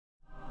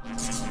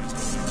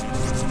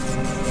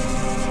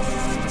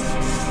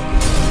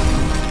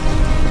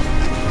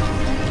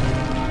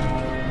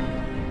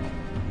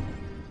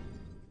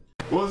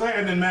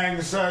and then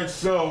Magnus.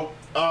 So,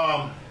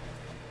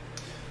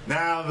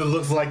 now it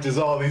looks like there's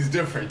all these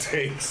different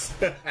takes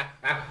of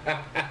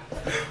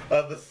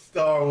the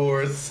Star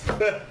Wars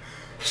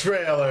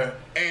trailer,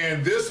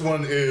 and this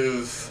one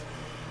is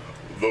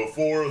The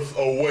Force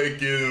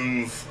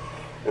Awakens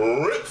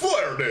Ric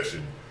Flair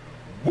edition.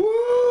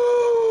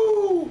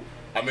 Woo!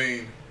 I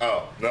mean,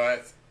 oh no,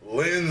 that's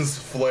Lens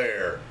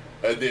Flare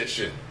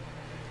edition.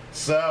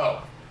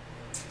 So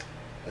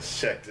let's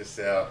check this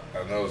out.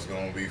 I know it's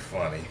gonna be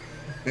funny.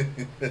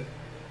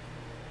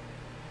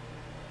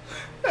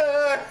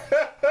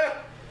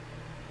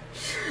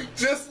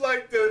 just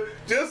like the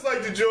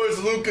George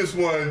Lucas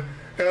one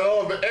had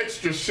all the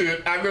extra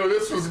shit, I know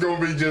this was gonna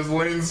be just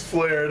lens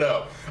flared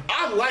up.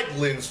 I like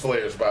lens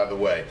flares, by the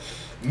way.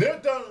 They're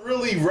done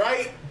really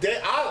right.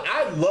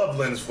 I love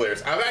lens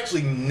flares. I've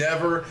actually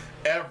never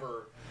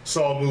ever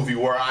saw a movie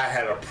where I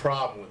had a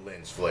problem with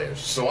lens flares,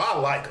 so I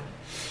like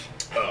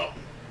them.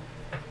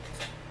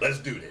 Let's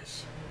do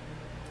this.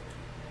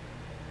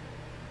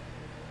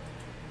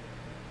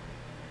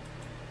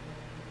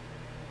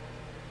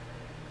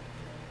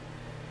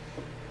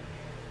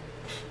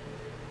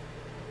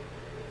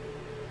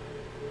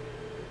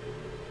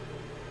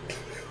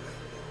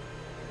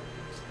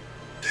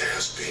 There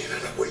has been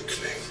an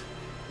awakening.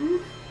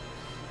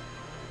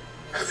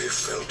 Have you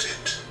felt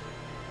it?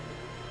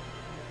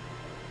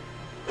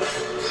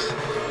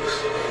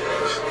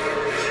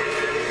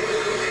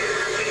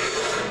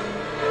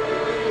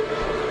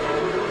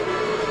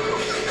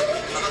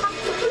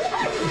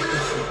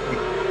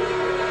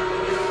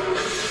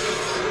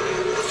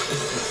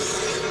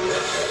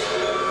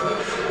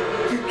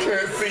 You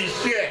can't see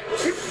shit.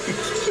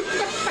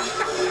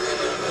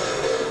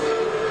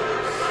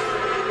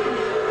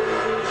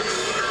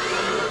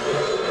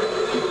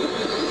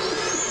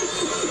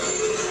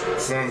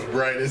 Sun's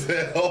bright as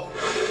hell.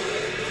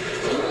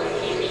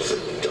 The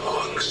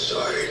dark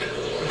side.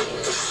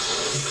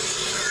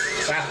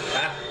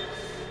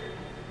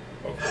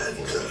 And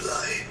the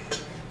light.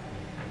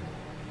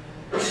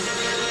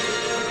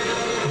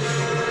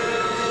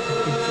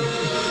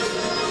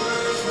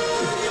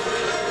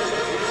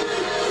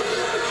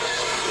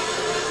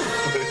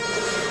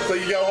 So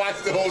you gotta watch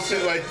the whole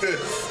shit like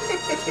this.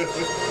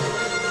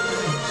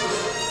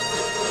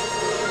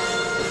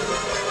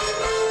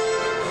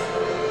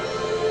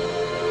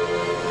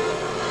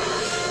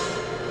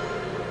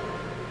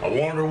 I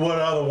wonder what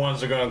other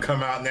ones are going to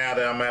come out now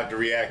that I'm going to have to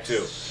react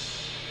to.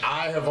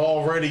 I have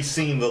already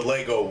seen the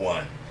Lego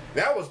one.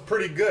 That was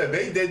pretty good.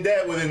 They did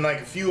that within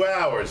like a few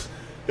hours.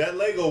 That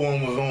Lego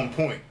one was on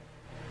point.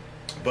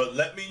 But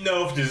let me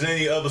know if there's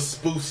any other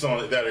spoofs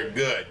on it that are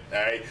good.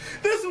 Alright?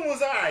 This one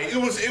was alright.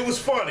 It was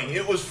funny.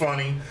 It was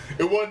funny.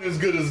 It wasn't as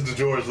good as the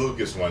George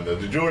Lucas one though.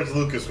 The George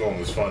Lucas one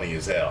was funny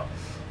as hell.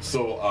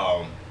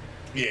 So,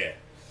 yeah.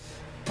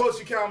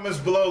 Post your comments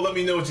below. Let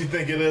me know what you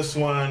think of this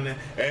one.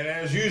 And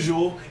as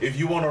usual, if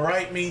you want to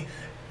write me,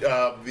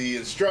 the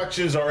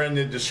instructions are in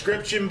the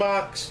description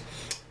box.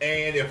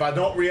 And if I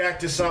don't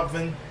react to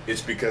something,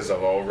 it's because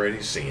I've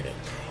already seen it.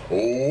 1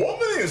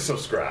 million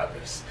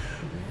subscribers.